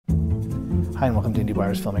Hi, and welcome to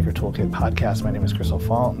IndieWire's Filmmaker Toolkit podcast. My name is Chris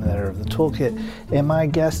O'Falt, I'm the editor of the Toolkit, and my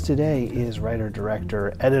guest today is writer,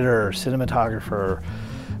 director, editor, cinematographer,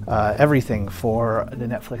 everything for the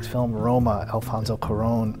Netflix film Roma, Alfonso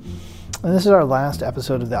Cuarón. And this is our last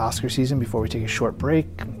episode of the Oscar season before we take a short break.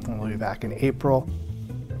 We'll be back in April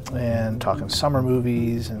and talking summer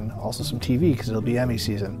movies and also some TV because it'll be Emmy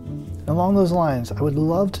season. And along those lines, I would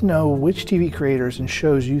love to know which TV creators and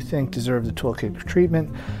shows you think deserve the Toolkit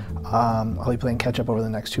treatment. I'll be playing catch up over the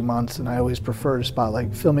next 2 months, and I always prefer to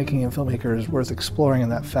spotlight filmmaking and filmmakers worth exploring in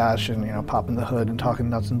that fashion, popping the hood and talking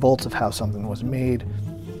nuts and bolts of how something was made.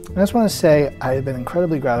 And I just want to say I have been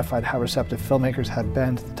incredibly gratified how receptive filmmakers have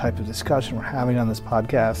been to the type of discussion we're having on this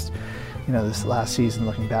podcast. This last season,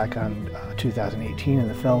 looking back on 2018 and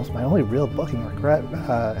the films, my only real booking regret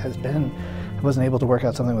has been I wasn't able to work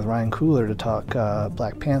out something with Ryan Coogler to talk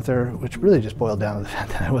Black Panther, which really just boiled down to the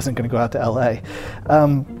fact that I wasn't going to go out to LA.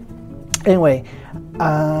 Anyway,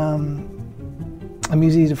 I'm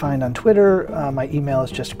easy to find on Twitter. My email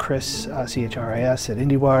is just Chris, C-H-R-I-S, at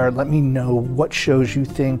IndieWire. Let me know what shows you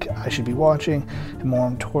think I should be watching, and more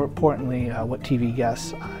importantly, what TV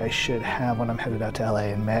guests I should have when I'm headed out to LA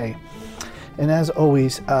in May. And as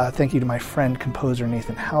always, thank you to my friend, composer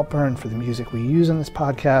Nathan Halpern for the music we use on this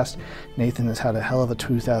podcast. Nathan has had a hell of a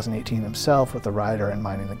 2018 himself with The Rider and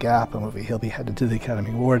Minding the Gap, a movie he'll be headed to the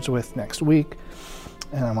Academy Awards with next week.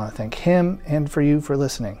 And I want to thank him and for you for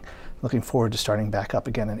listening. Looking forward to starting back up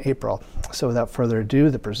again in April. So without further ado,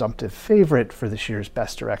 the presumptive favorite for this year's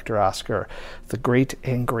Best Director Oscar, the great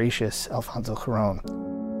and gracious Alfonso Cuarón.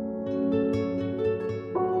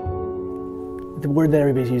 The word that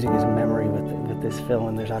everybody's using is memory with this film,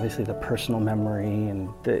 and there's obviously the personal memory and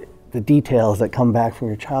the details that come back from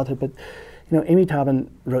your childhood. But Amy Taubin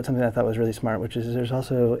wrote something I thought was really smart, which is there's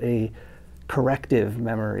also a corrective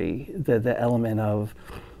memory, the element of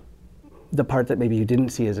the part that maybe you didn't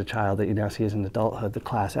see as a child that you now see as an adulthood, the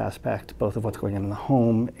class aspect, both of what's going on in the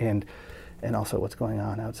home and also what's going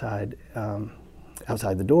on outside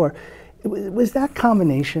the door. Was that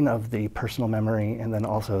combination of the personal memory and then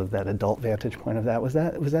also that adult vantage point of that, was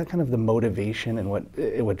that kind of the motivation and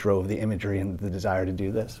what drove the imagery and the desire to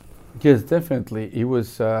do this? Yes, definitely. It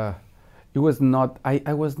was not.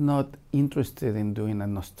 I was not interested in doing a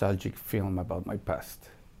nostalgic film about my past.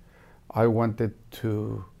 I wanted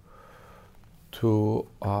to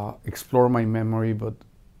explore my memory, but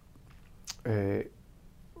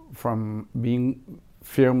from being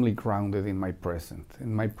firmly grounded in my present.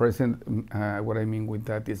 In my present, what I mean with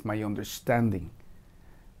that is my understanding,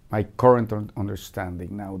 my current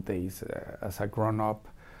understanding nowadays as a grown-up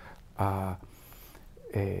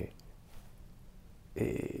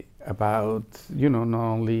about, not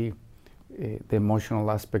only the emotional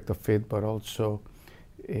aspect of it, but also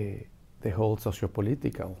the whole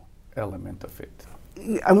sociopolitical element of it.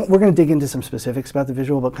 We're going to dig into some specifics about the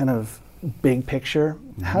visual, but kind of big picture.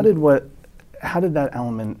 Mm-hmm. How did that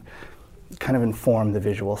element kind of inform the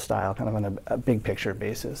visual style, kind of on a big picture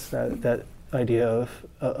basis, that idea of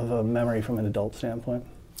a memory from an adult standpoint?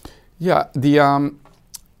 Yeah,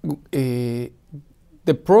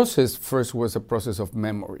 the process first was a process of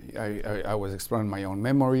memory. I was exploring my own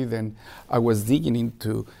memory, then I was digging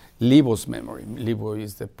into Libo's memory. Libo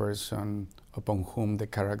is the person upon whom the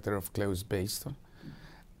character of Cleo is based on.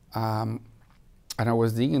 And I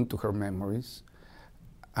was digging into her memories.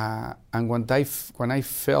 And when I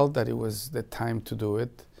felt that it was the time to do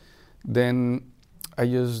it, then I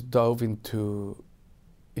just dove into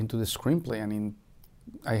the screenplay. And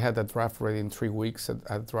I had a draft ready in 3 weeks,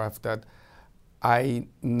 a draft that I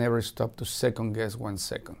never stopped to second guess 1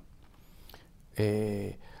 second.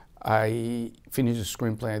 I finished the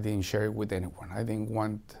screenplay. I didn't share it with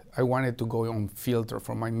anyone. I wanted to go on filter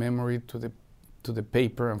from my memory to the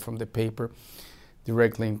paper, and from the paper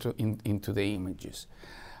directly into the images.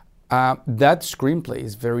 That screenplay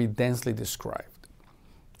is very densely described.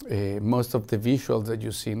 Most of the visuals that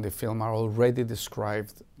you see in the film are already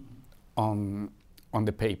described on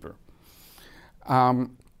the paper.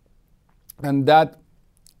 And that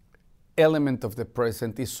element of the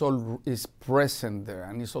present is present there,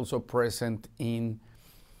 and is also present in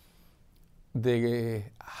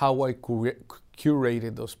how I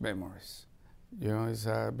curated those memories. It's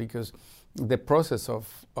because the process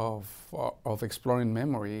of exploring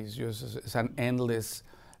memory is just an endless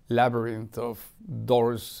labyrinth of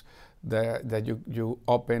doors that you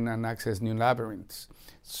open and access new labyrinths.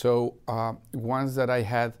 So once that I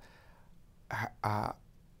had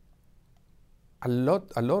a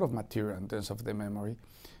lot of material in terms of the memory,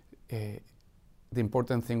 the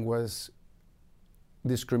important thing was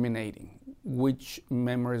discriminating which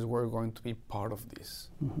memories were going to be part of this.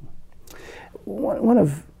 Mm-hmm.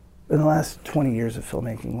 In the last 20 years of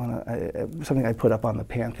filmmaking, something I put up on the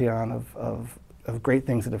pantheon of great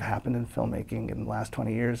things that have happened in filmmaking in the last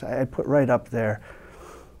 20 years, I put right up there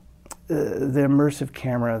the immersive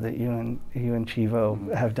camera that you and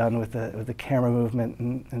Chivo have done with the camera movement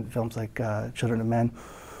in films like Children of Men.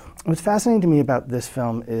 What's fascinating to me about this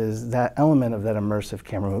film is that element of that immersive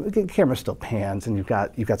camera movement. The camera still pans, and you've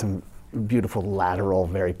got some beautiful lateral,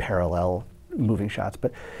 very parallel moving shots,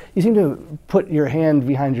 but you seem to put your hand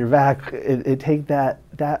behind your back, it take that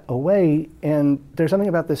away, and there's something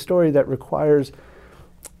about this story that requires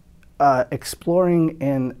exploring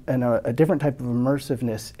in a different type of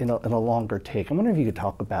immersiveness in a longer take. I'm wondering if you could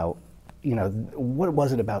talk about, what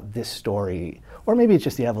was it about this story, or maybe it's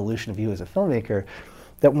just the evolution of you as a filmmaker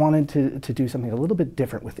that wanted to do something a little bit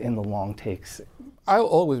different within the long takes? I've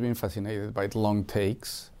always been fascinated by the long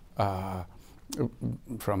takes.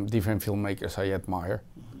 From different filmmakers I admire.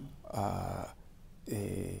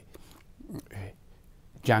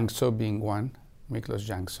 János being one. Miklos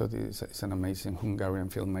János is an amazing Hungarian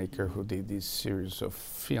filmmaker who did this series of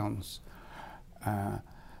films that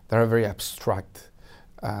are very abstract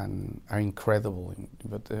and are incredible,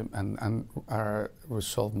 and are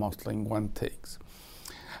resolved mostly in one takes.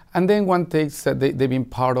 And then one takes that they've been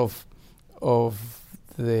part of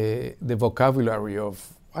the vocabulary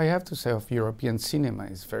of, I have to say, of European cinema.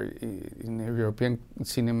 Is very in European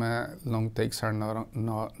cinema, long takes are not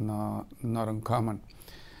uncommon.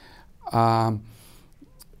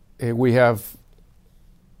 We have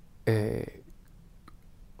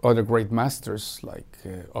other great masters like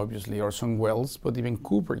obviously Orson Welles, but even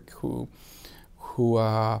Kubrick, who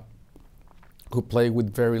play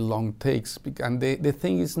with very long takes. And the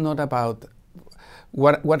thing is not about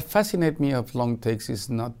what fascinates me of long takes is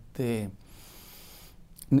not the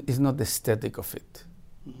aesthetic of it.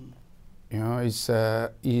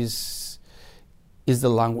 Is the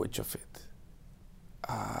language of it.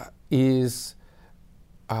 Is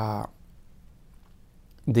the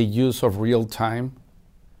use of real time,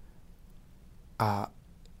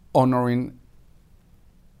 honoring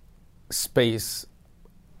space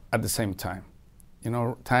at the same time.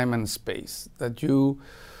 Time and space that you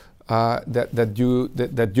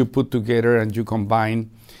put together and you combine,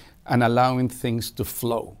 and allowing things to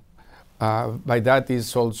flow. By that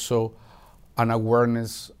is also an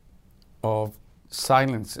awareness of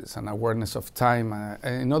silences, an awareness of time.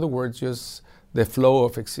 In other words, just the flow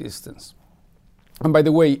of existence. And by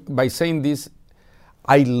the way, by saying this,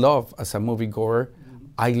 I love, as a moviegoer,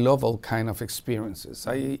 I love all kind of experiences.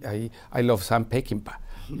 I love Sam Peckinpah,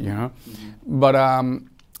 But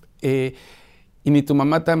in Y Tu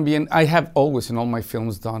Mamá También, I have always in all my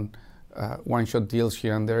films done one-shot deals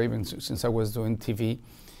here and there, even since I was doing TV.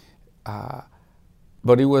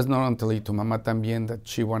 But it was not until Y Tu Mamá También that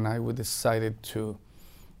Chivo and I we decided to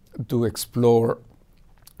explore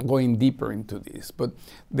going deeper into this. But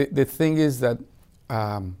the thing is that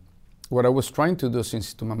what I was trying to do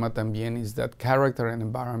since Y Tu Mamá También is that character and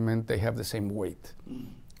environment, they have the same weight,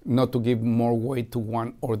 not to give more weight to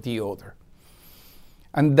one or the other.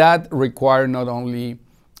 And that required not only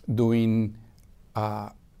doing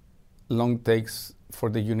long takes for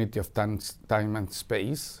the unity of time and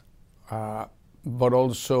space, but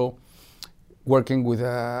also working with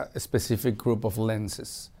a specific group of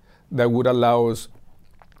lenses that would allow us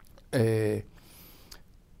to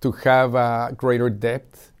have a greater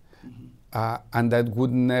depth, and that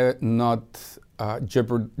would not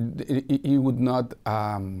it would not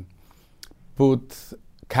put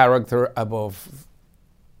character above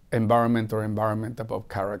environment or environment above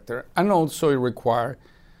character. And also it required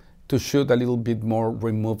to shoot a little bit more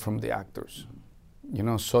removed from the actors,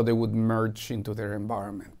 so they would merge into their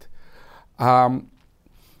environment.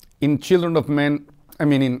 In Children of Men,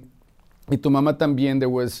 in Y Tu Mamá También, there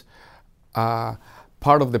was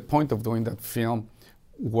part of the point of doing that film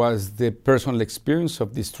was the personal experience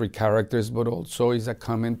of these three characters, but also is a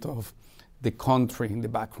comment of the country in the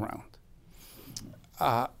background.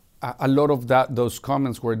 A lot of those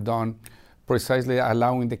comments were done precisely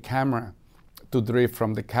allowing the camera to drift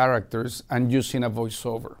from the characters and using a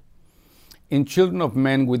voiceover. In Children of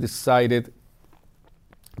Men, we decided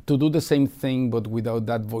to do the same thing, but without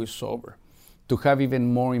that voiceover, to have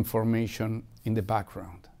even more information in the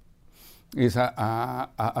background. It's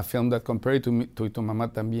a film that, compared to Y Tu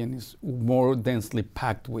Mamá También, is more densely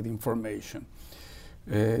packed with information.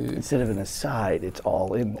 Instead of an aside, it's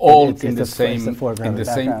all in. It's in the same,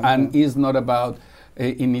 and it's not about.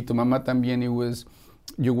 In Y Tu Mamá También, it was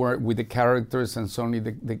you were with the characters, and suddenly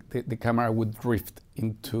the camera would drift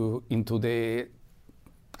into the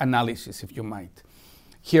analysis, if you might.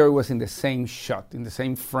 Here it was in the same shot, in the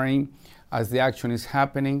same frame as the action is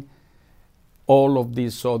happening. All of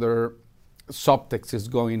these other subtext is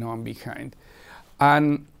going on behind.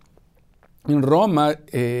 And in Roma,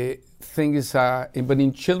 thing is, but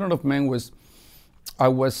in Children of Men I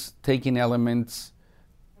was taking elements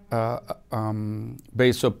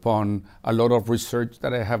based upon a lot of research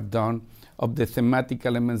that I have done of the thematic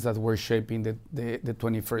elements that were shaping the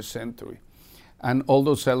 21st century. And all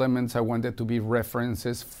those elements I wanted to be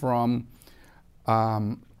references from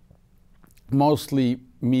mostly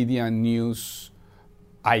media and news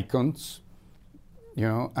icons,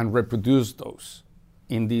 and reproduce those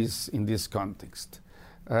in this context.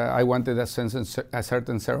 I wanted a certain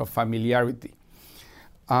set of familiarity.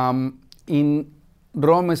 In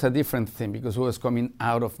Roma is a different thing because it was coming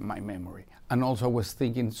out of my memory. And also I was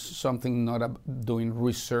thinking something not about doing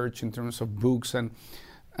research in terms of books and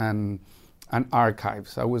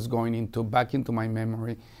archives. I was going back into my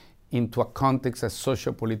memory, into a context, a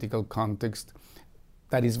socio-political context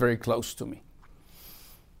that is very close to me.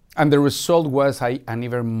 And the result was an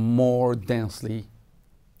even more densely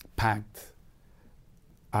packed,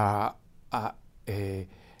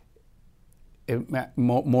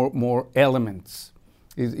 more elements.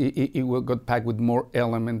 It got packed with more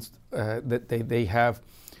elements that they have,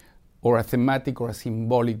 or a thematic or a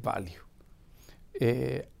symbolic value.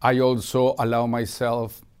 I also allow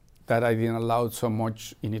myself, that I didn't allow so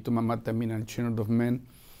much in Y tu mamá también and Children of Men,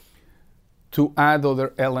 to add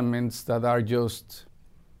other elements that are just,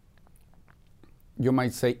 you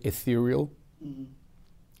might say, ethereal,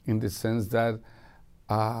 in the sense that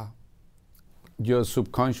just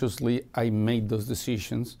subconsciously I made those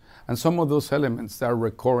decisions. And some of those elements are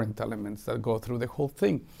recurrent elements that go through the whole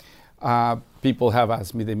thing. People have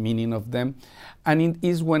asked me the meaning of them. And it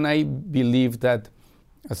is when I believe that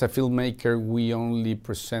as a filmmaker, we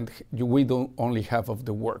don't only half of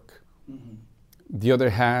the work. Mm-hmm. The other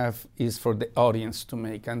half is for the audience to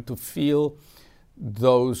make and to feel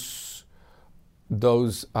those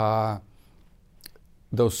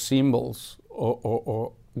symbols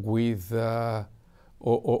or with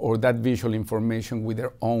or that visual information with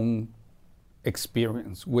their own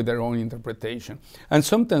experience, with their own interpretation. And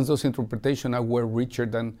sometimes those interpretations were richer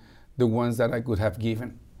than the ones that I could have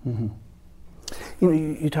given. Mm-hmm.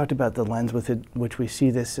 You talked about the lens with which we see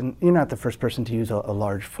this, and you're not the first person to use a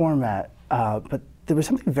large format, but there was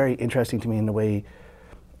something very interesting to me in the way,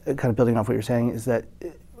 kind of building off what you're saying, is that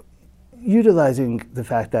utilizing the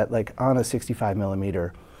fact that, like, on a 65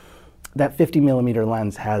 millimeter, that 50 millimeter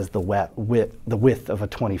lens has the width of a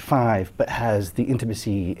 25, but has the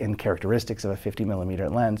intimacy and characteristics of a 50 millimeter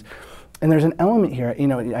lens. And there's an element here,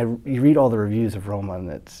 you read all the reviews of Roma, and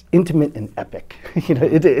it's intimate and epic.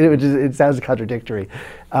 It sounds contradictory,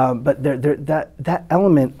 but that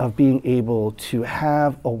element of being able to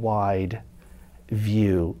have a wide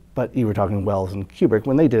view. But you were talking Wells and Kubrick.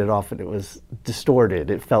 When they did it, often it was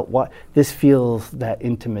distorted. It felt this feels that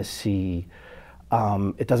intimacy.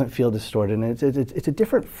 It doesn't feel distorted, and it's a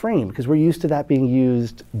different frame because we're used to that being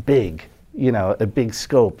used big, a big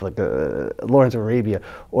scope like Lawrence of Arabia,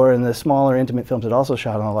 or in the smaller intimate films that also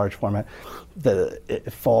shot on a large format,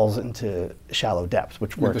 it falls into shallow depths,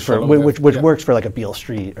 which works works for like a Beale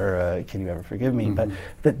Street or a Can You Ever Forgive Me? Mm-hmm.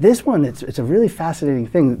 But this one, it's a really fascinating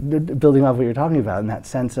thing, building off what you're talking about in that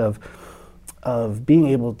sense of being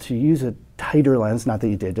able to use a tighter lens, not that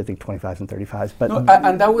you did, I think 25s and 35s. But no,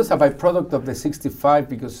 and that was a byproduct of the 65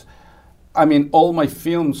 because, all my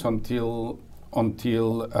films until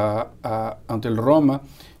Roma,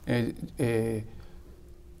 Y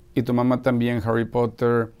tu mamá también, Harry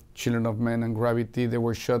Potter, Children of Men, and Gravity, they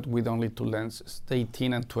were shot with only two lenses, the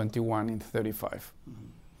 18 and 21 in 35.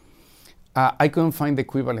 Mm-hmm. I couldn't find the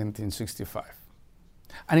equivalent in 65.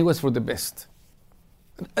 And it was for the best.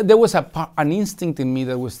 There was an instinct in me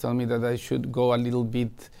that was telling me that I should go a little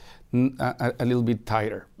bit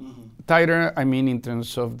tighter. Mm-hmm. Tighter, in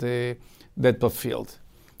terms of the depth of field,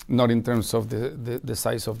 not in terms of the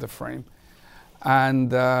size of the frame.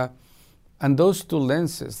 And those two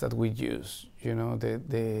lenses that we use,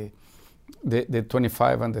 the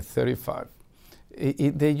 25 and the 35,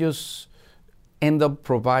 they just end up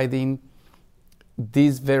providing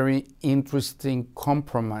this very interesting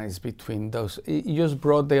compromise between those. It just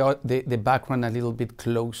brought the background a little bit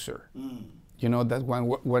closer. That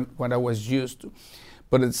what I was used to.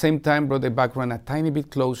 But at the same time brought the background a tiny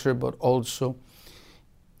bit closer, but also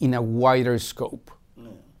in a wider scope.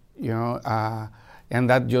 And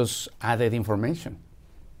that just added information.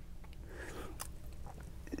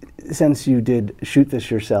 Since you did shoot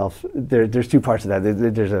this yourself, there's two parts of that.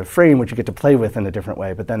 There's a frame which you get to play with in a different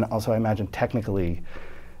way, but then also I imagine technically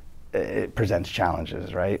it presents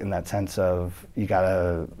challenges, right? In that sense of you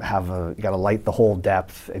gotta light the whole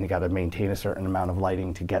depth, and you gotta maintain a certain amount of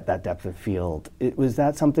lighting to get that depth of field. Was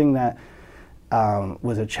that something that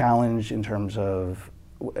was a challenge in terms of,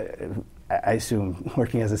 I assume,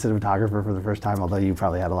 working as a cinematographer for the first time, although you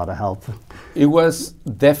probably had a lot of help? It was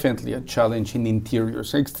definitely a challenge in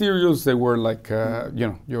interiors. Exteriors, they were like,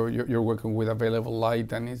 you're working with available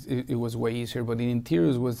light, and it was way easier. But in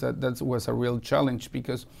interiors, that was a real challenge,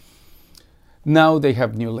 because now they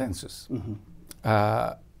have new lenses. Mm-hmm.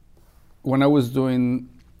 When I was doing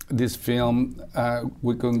this film,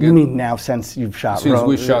 we couldn't get. You mean now, since you've shot? Since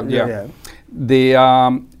we shot, yeah.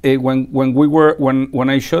 When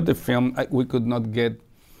I shot the film, we could not get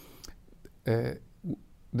the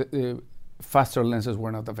faster lenses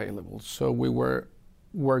were not available. So we were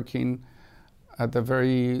working at a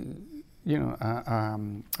very,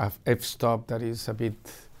 f-stop that is a bit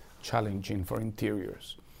challenging for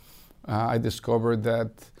interiors. I discovered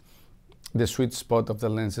that the sweet spot of the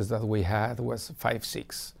lenses that we had was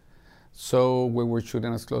 5.6. So we were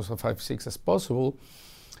shooting as close to 5.6 as possible.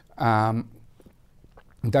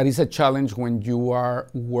 That is a challenge when you are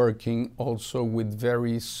working also with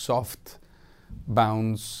very soft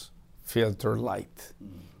bounce filter light.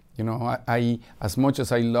 I as much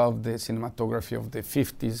as I love the cinematography of the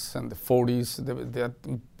 50s and the 40s, the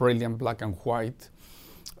brilliant black and white,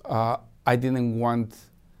 I didn't want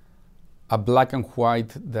a black and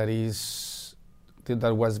white that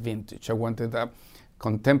was vintage. I wanted a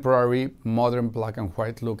contemporary, modern black and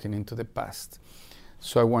white looking into the past.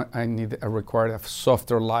 So I required a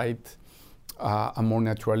softer light, a more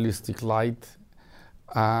naturalistic light,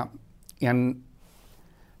 and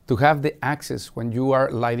to have the access when you are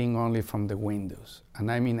lighting only from the windows,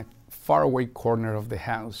 and I'm in a faraway corner of the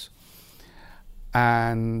house,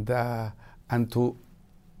 and to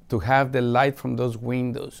have the light from those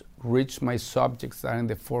windows reach my subjects that are in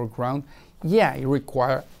the foreground, it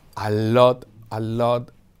requires a lot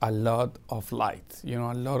of light.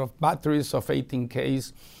 A lot of batteries of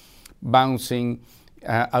 18Ks bouncing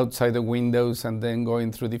outside the windows and then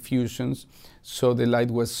going through diffusions. So the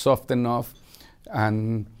light was soft enough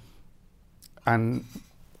and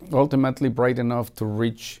ultimately bright enough to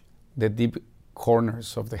reach the deep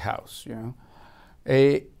corners of the house.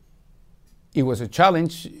 It was a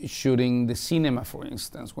challenge shooting the cinema, for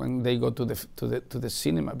instance, when they go to the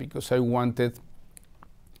cinema, because I wanted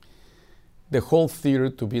the whole theater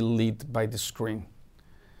to be lit by the screen.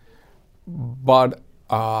 But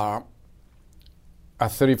a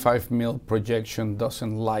 35mm projection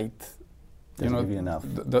doesn't light. Doesn't give you enough.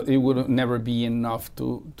 It would never be enough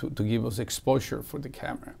to give us exposure for the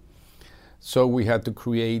camera. So we had to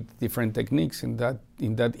create different techniques. In that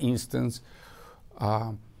instance,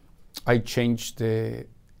 I changed the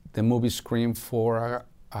movie screen for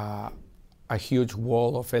a huge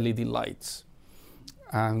wall of LED lights,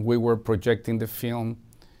 and we were projecting the film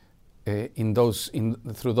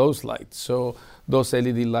through those lights. So those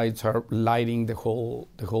LED lights are lighting the whole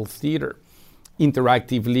theater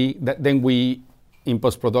interactively. Then we, in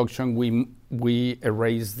post-production, we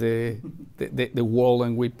erase the wall,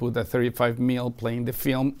 and we put a 35mm playing the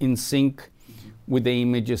film in sync with the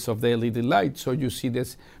images of the LED light. So you see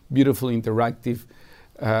this beautiful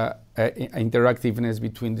interactiveness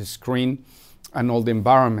between the screen and all the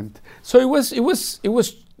environment. So it was,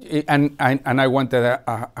 and I wanted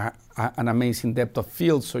an amazing depth of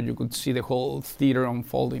field, so you could see the whole theater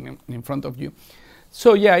unfolding in front of you.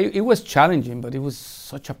 So it was challenging, but it was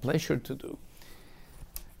such a pleasure to do.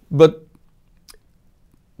 But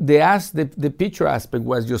the picture aspect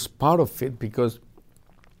was just part of it, because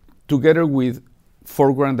together with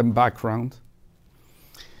foreground and background,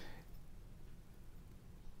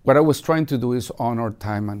 what I was trying to do is honor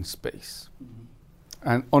time and space. Mm-hmm.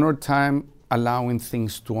 And honor time, allowing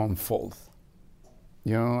things to unfold,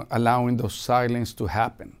 allowing those silence to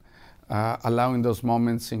happen, allowing those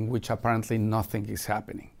moments in which apparently nothing is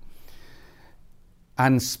happening.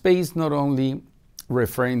 And space, not only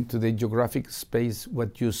referring to the geographic space,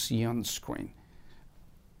 what you see on screen,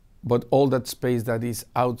 but all that space that is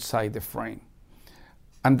outside the frame.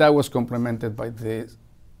 And that was complemented by the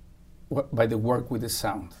work with the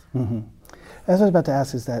sound. Mm-hmm. As I was about to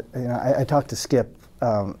ask is that, I talked to Skip,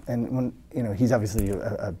 and when, he's obviously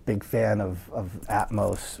a big fan of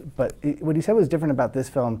Atmos, but what he said was different about this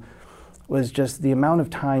film was just the amount of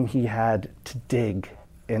time he had to dig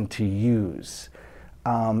and to use,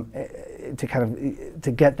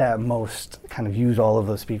 to get that most, use all of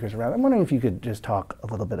those speakers around. I'm wondering if you could just talk a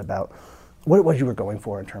little bit about what you were going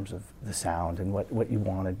for in terms of the sound and what you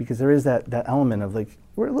wanted, because there is that element of like,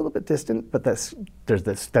 we're a little bit distant, but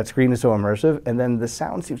that screen is so immersive, and then the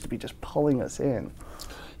sound seems to be just pulling us in.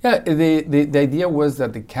 Yeah, the idea was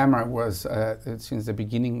that the camera was, since the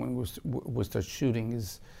beginning when we start shooting,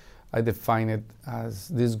 is I define it as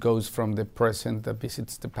this goes from the present that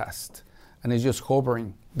visits the past. And it's just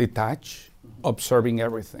hovering, detached, observing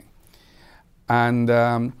everything.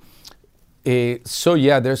 And so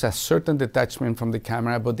yeah, there's a certain detachment from the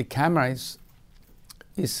camera, but the camera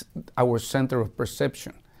is our center of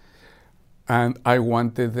perception. And I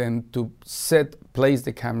wanted then to place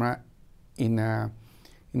the camera in a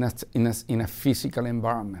physical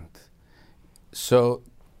environment. So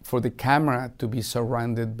for the camera to be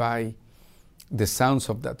surrounded by the sounds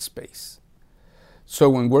of that space. So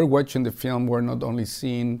when we're watching the film, we're not only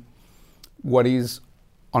seeing what is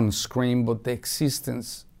on screen, but the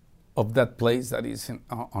existence of that place that is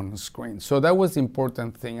on the screen. So that was the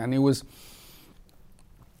important thing. And it was,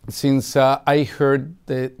 since I heard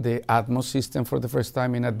the Atmos system for the first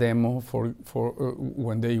time in a demo for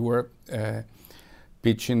when they were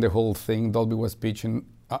pitching the whole thing, Dolby was pitching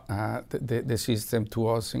the system to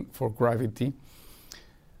us for Gravity.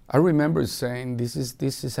 I remember saying, this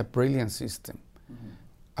is a brilliant system.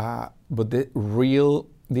 Mm-hmm. But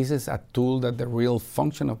this is a tool that the real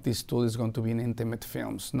function of this tool is going to be in intimate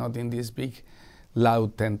films, not in these big,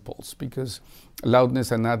 loud tentpoles, because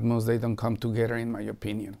loudness and Atmos, they don't come together, in my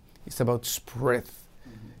opinion. It's about spread,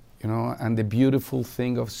 mm-hmm. And the beautiful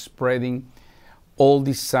thing of spreading all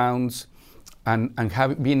these sounds and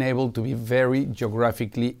being able to be very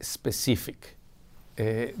geographically specific.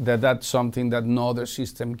 That's something that no other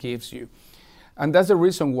system gives you. And that's the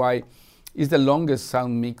reason why it's the longest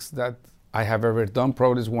sound mix that I have ever done.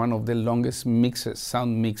 Probably is one of the longest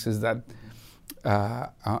sound mixes that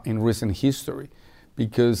in recent history,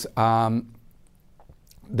 because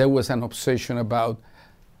there was an obsession about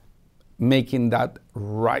making that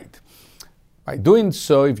right. By doing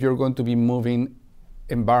so, if you're going to be moving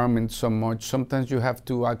environment so much, sometimes you have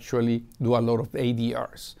to actually do a lot of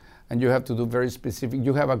ADRs, and you have to do very specific.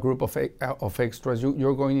 You have a group of extras.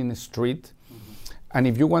 You're going in the street, mm-hmm. and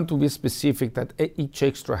if you want to be specific that each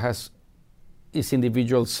extra has its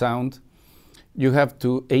individual sound, you have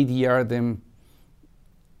to ADR them,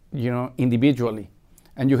 individually,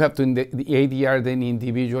 and you have to the ADR them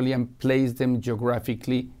individually and place them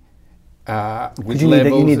geographically. With you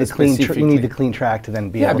need the clean track to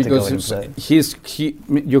then be able to go into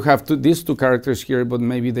you have these two characters here, but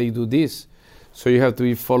maybe they do this, so you have to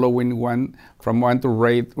be following one from one to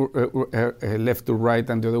right, left to right,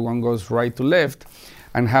 and the other one goes right to left,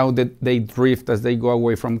 and how they drift as they go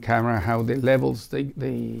away from camera, how the levels they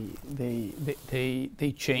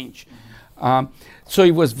change. Mm-hmm. So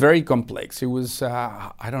it was very complex. It was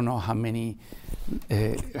I don't know how many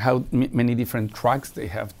different tracks they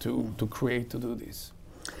have to create to do this.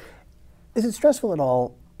 Is it stressful at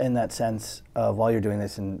all in that sense of while you're doing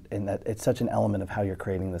this, in that it's such an element of how you're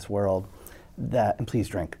creating this world that, and please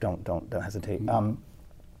drink, don't hesitate.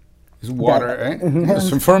 It's water,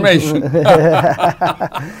 It's information. The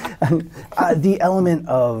element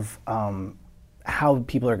of how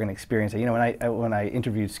people are going to experience it. When I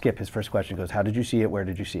interviewed Skip, his first question goes, "How did you see it? Where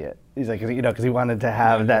did you see it?" He's like, because he wanted to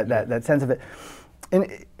have that sense of it. And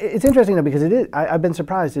it's interesting though, because it is. I've been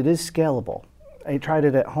surprised. It is scalable. I tried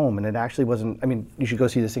it at home, and it actually wasn't. I mean, you should go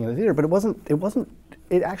see this thing in the theater, but it wasn't.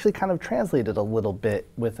 It actually kind of translated a little bit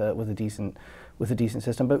with a decent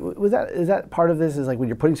system. But is that part of this? Is like when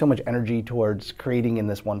you're putting so much energy towards creating in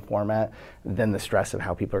this one format, then the stress of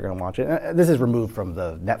how people are going to watch it. This is removed from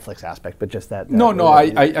the Netflix aspect, but just that.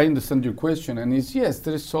 I understand your question, and it's yes,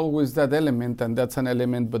 there's always that element, and that's an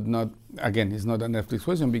element, but not again, it's not a Netflix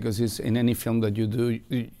question because it's in any film that you do.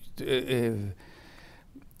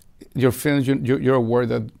 Your films, you're aware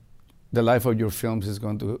that the life of your films is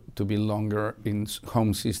going to be longer in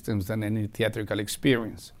home systems than any theatrical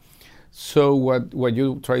experience. So what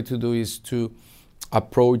you try to do is to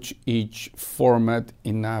approach each format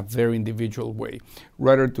in a very individual way,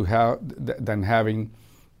 rather than having,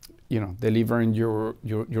 delivering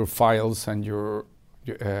your files and your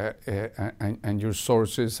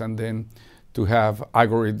sources, and then to have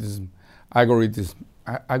algorithm.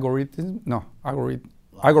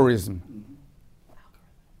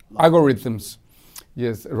 Algorithms,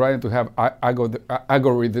 yes, rather to have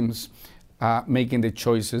algorithms making the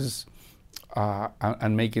choices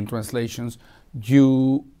and making translations.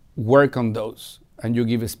 You work on those and you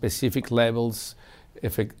give specific levels,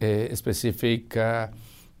 specific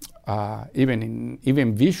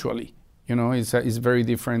even visually. It's very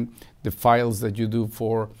different. The files that you do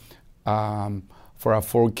for a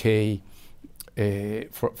 4K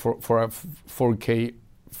for a 4K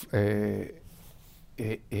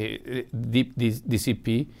deep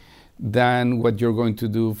DCP than what you're going to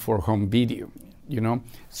do for home video, you know.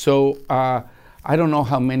 So I don't know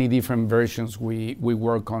how many different versions we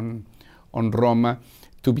work on Roma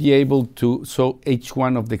to be able to, so each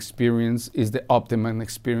one of the experience is the optimum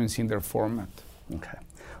experience in their format. Okay.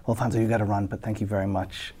 Well, Alfonso, you got to run, but thank you very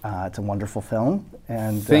much. It's a wonderful film,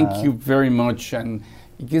 and thank you very much, and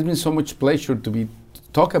it gives me so much pleasure to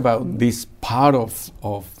talk about this part of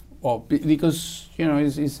because you know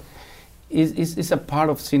it's a part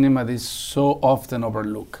of cinema that is so often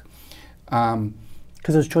overlooked.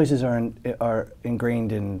 Because those choices are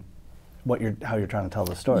ingrained in how you're trying to tell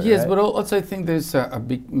the story. Yes, right? but also I think there's a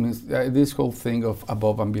big this whole thing of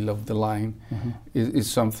above and below the line is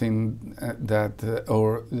something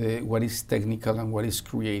what is technical and what is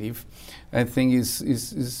creative, I think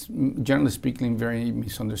is generally speaking very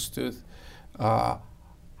misunderstood.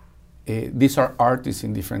 These are artists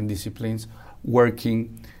in different disciplines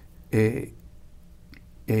working,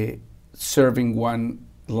 serving one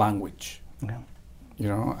language, you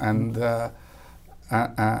know, and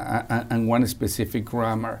one specific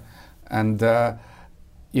grammar, and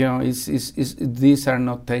you know, these are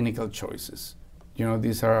not technical choices. You know,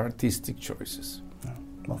 these are artistic choices.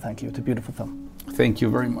 Well, thank you. It's a beautiful film. Thank you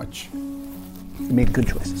very much. You made good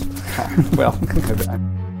choices. Well.